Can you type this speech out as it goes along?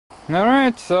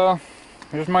Alright, so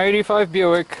here's my 85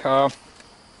 Buick. I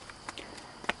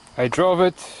drove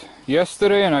it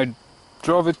yesterday and I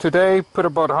drove it today, put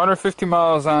about 150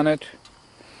 miles on it.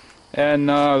 And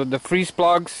the freeze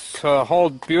plugs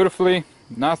hold beautifully.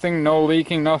 Nothing, no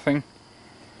leaking, nothing.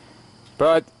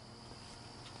 But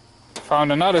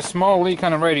found another small leak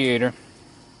on the radiator,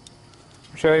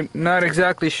 which I'm not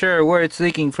exactly sure where it's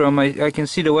leaking from. I can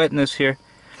see the wetness here.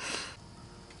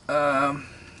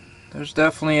 There's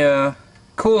definitely a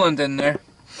coolant in there.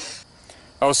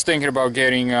 I was thinking about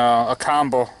getting a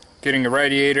combo, getting a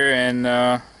radiator and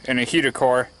a heater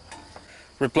core.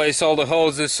 Replace all the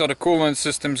hoses so the coolant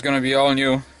system's gonna be all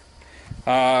new.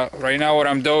 Right now what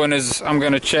I'm doing is I'm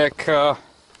gonna check the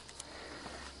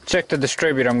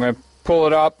distributor. I'm gonna pull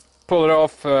it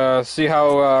off, see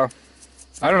how,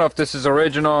 I don't know if this is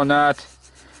original or not.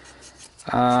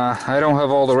 I don't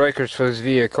have all the records for this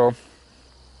vehicle.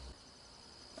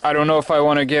 I don't know if I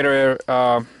want to get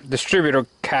a distributor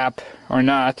cap or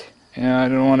not. I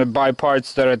don't want to buy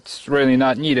parts that it's really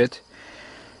not needed,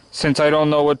 since I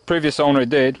don't know what previous owner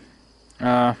did.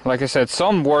 Like I said,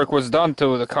 some work was done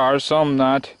to the car, some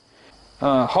not.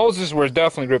 Hoses were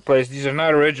definitely replaced. These are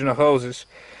not original hoses.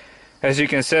 As you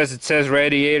can see, it says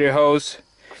radiator hose.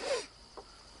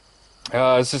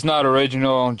 This is not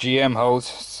original GM hose,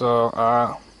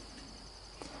 so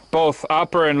both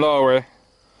upper and lower,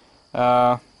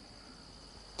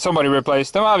 somebody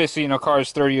replaced them. Obviously, car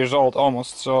is 30 years old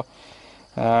almost, so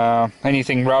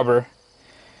anything rubber,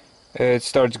 it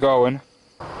starts going.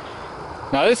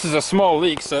 Now this is a small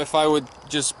leak, so if I would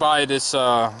just buy this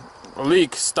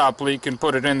stop leak and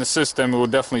put it in the system, it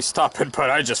would definitely stop it. But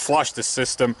I just flushed the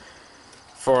system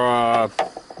for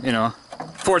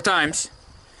 4 times,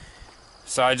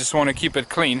 so I just want to keep it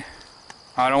clean.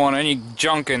 I don't want any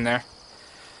junk in there.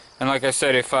 And like I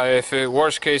said, if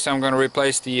worst case, I'm going to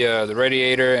replace the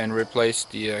radiator and replace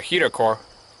the heater core.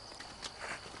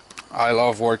 I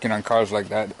love working on cars like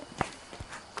that,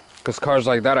 because cars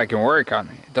like that I can work on.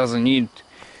 It doesn't need,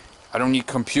 I don't need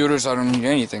computers, I don't need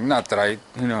anything. Not that I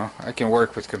can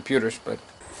work with computers, but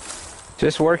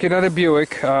just working on a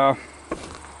Buick.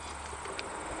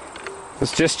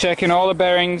 It's just checking all the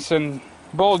bearings and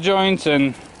ball joints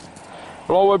and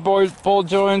lower ball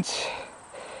joints,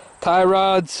 tie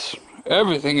rods,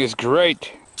 everything is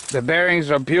great. The bearings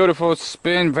are beautiful,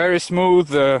 spin very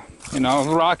smooth,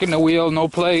 rocking the wheel, no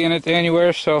play in it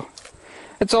anywhere. So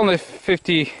it's only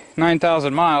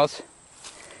 59,000 miles,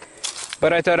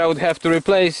 but I thought I would have to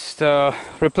replace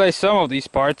some of these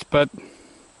parts, but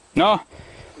no,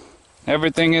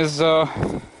 everything's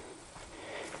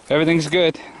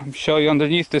good. I'll show you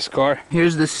underneath this car.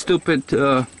 Here's this stupid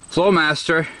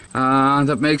Flowmaster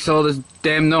that makes all this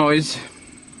damn noise.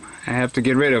 I have to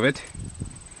get rid of it.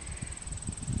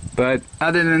 But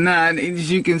other than that, as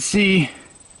you can see,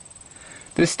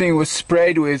 this thing was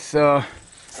sprayed with this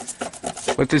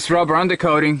rubber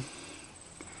undercoating,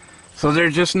 so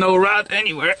there's just no rot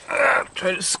anywhere.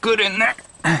 Try to scoot in there.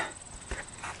 I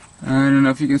don't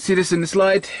know if you can see this in this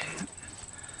light.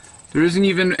 There isn't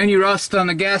even any rust on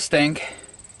the gas tank.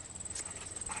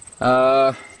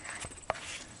 Might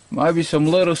be some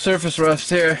little surface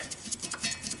rust here.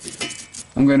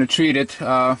 I'm gonna treat it.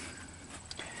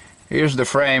 Here's the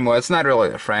frame. Well, it's not really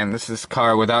a frame. This is a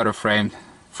car without a frame.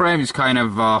 Frame is kind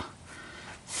of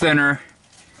thinner.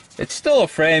 It's still a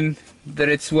frame that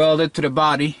it's welded to the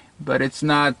body, but it's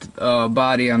not a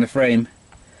body on the frame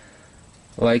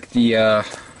like the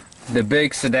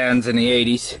big sedans in the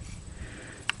 80s.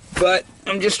 But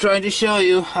I'm just trying to show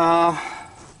you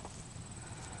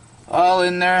all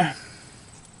in there.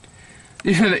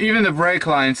 Even the brake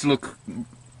lines look.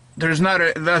 There's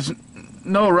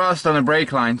no rust on the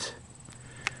brake lines,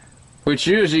 which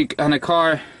usually on a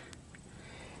car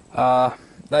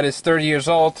that is 30 years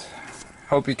old.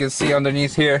 Hope you can see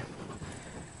underneath here.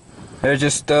 There's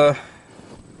just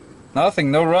nothing,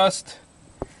 no rust.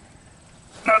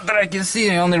 Not that I can see.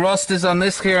 The only rust is on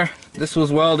this here. This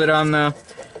was welded on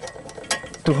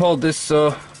to hold this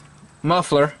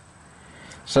muffler,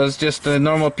 so it's just a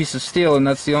normal piece of steel, and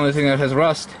that's the only thing that has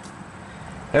rust.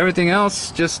 Everything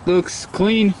else just looks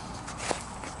clean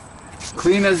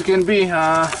as can be.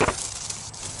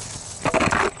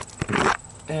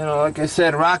 Like I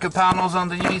said, rocker panels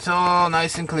underneath, all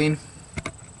nice and clean.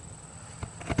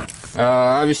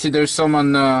 Obviously there's some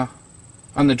on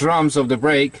the drums of the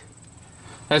brake.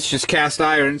 That's just cast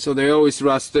iron, so they always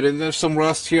rusted, and there's some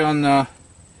rust here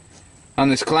on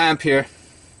this clamp here.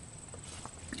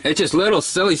 It's just little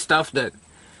silly stuff that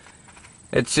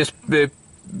it's just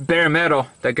bare metal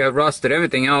that got rusted.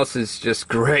 Everything else is just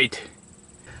great.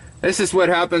 This is what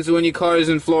happens when your car is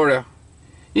in Florida.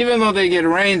 Even though they get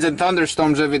rains and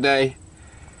thunderstorms every day,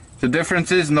 the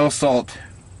difference is no salt.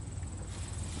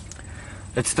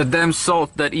 It's the damn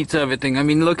salt that eats everything. I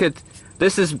mean, look at,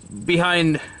 this is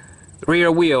behind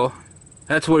rear wheel.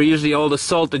 That's where usually all the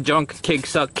salt, the junk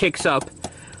kicks up.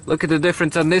 Look at the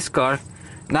difference on this car.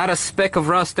 Not a speck of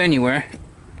rust anywhere.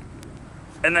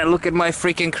 And then look at my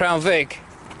freaking Crown Vic.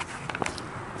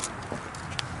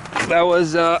 That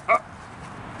was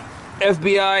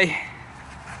FBI,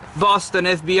 Boston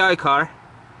FBI car.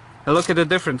 And look at the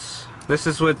difference. This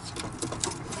is what,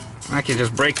 I can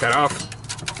just break that off.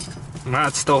 Nah,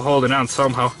 it's still holding on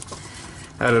somehow.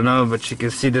 I don't know, but you can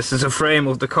see this is a frame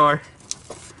of the car.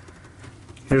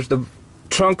 Here's the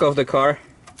trunk of the car.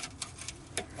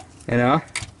 You know,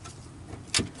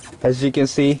 as you can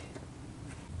see.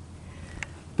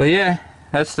 But yeah,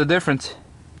 that's the difference.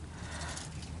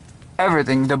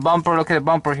 Everything, the bumper, look at the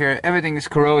bumper here, everything is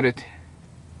corroded.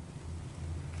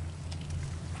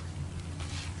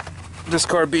 This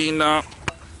car being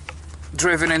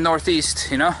driven in Northeast,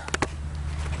 you know?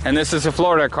 And this is a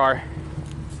Florida car.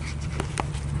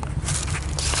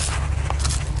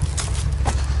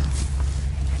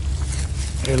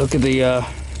 Here, look at the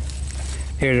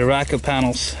here, the rack of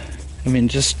panels. I mean,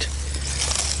 just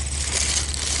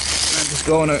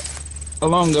going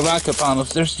along the rack of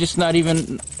panels, there's just not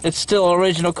even, it's still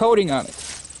original coating on it.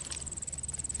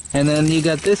 And then you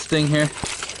got this thing here,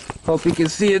 hope you can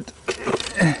see it.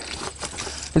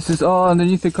 This is all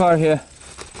underneath the car here.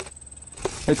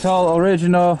 It's all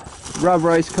original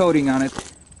rubberized coating on it.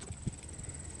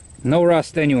 No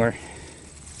rust anywhere.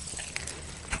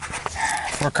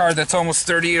 For a car that's almost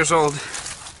 30 years old.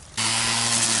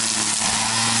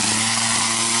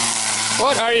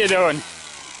 What are you doing?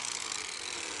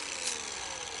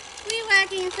 Weed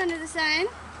whacking in front of the sign.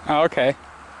 Oh, okay.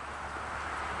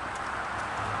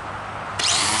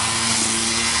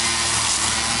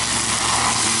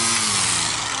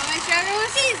 I'll make sure everyone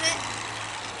sees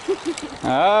it.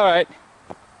 Alright.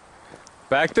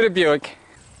 Back to the Buick.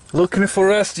 Looking for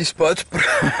rusty spots, but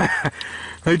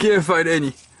I can't find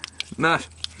any.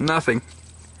 Nothing.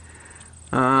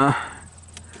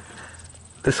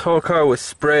 This whole car was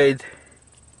sprayed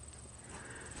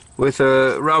with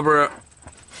a rubber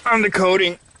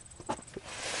undercoating,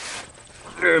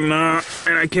 and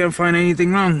I can't find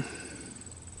anything wrong.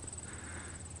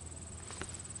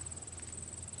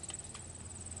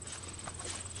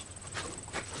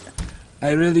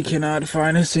 I really cannot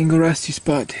find a single rusty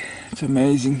spot. It's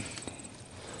amazing.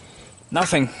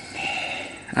 Nothing.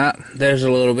 Ah, there's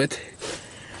a little bit.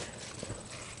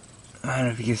 I don't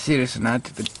know if you can see this or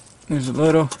not, but there's a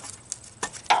little.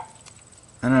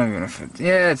 I don't even know if it,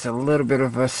 yeah, it's a little bit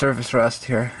of a surface rust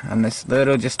here on this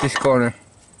little, just this corner.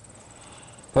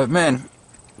 But man,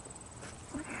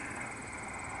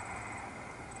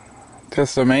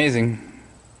 just amazing.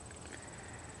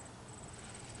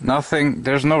 Nothing,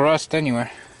 there's no rust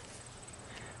anywhere.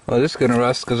 Well, this is gonna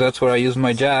rust because that's where I use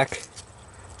my jack.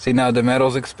 See, now the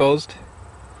metal's exposed.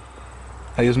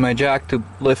 I use my jack to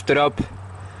lift it up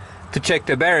to check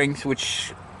the bearings,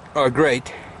 which are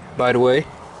great, by the way.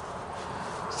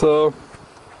 So,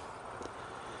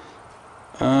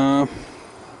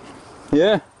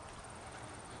 yeah,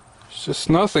 it's just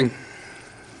nothing.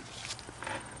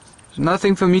 There's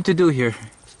nothing for me to do here.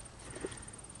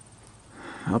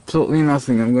 Absolutely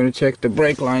nothing. I'm going to check the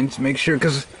brake lines, make sure,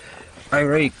 because I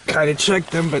already kind of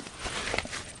checked them, but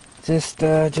just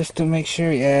to make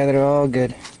sure, yeah, they're all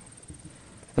good.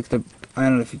 Look, I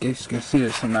don't know if you guys can see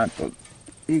this or not, but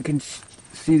you can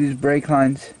see these brake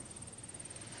lines.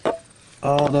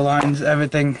 All the lines,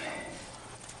 everything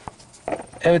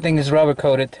is rubber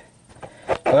coated.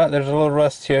 Well, there's a little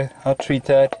rust here. I'll treat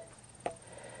that.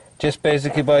 Just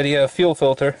basically by the fuel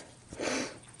filter.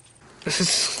 This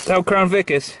is how Crown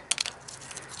Vic is.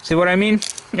 See what I mean?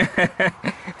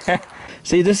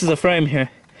 See, this is a frame here.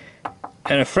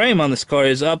 And a frame on this car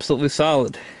is absolutely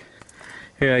solid.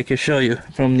 Here, I can show you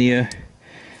from the...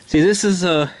 see, this is...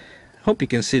 hope you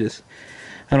can see this.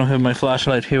 I don't have my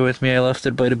flashlight here with me. I left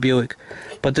it by the Buick.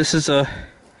 But this is a...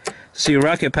 see,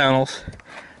 rocket panels.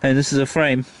 And this is a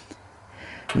frame.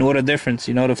 And what a difference.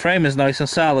 You know, the frame is nice and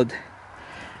solid.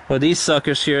 But these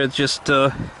suckers here, it's just...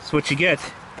 it's what you get.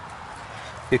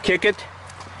 You kick it.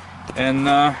 And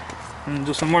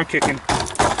do some more kicking.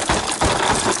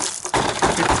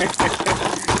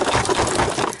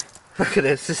 Look at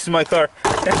this. This is my car.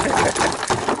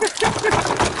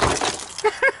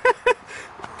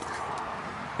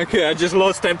 Okay, I just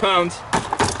lost 10 pounds.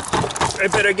 I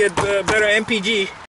better get better MPG.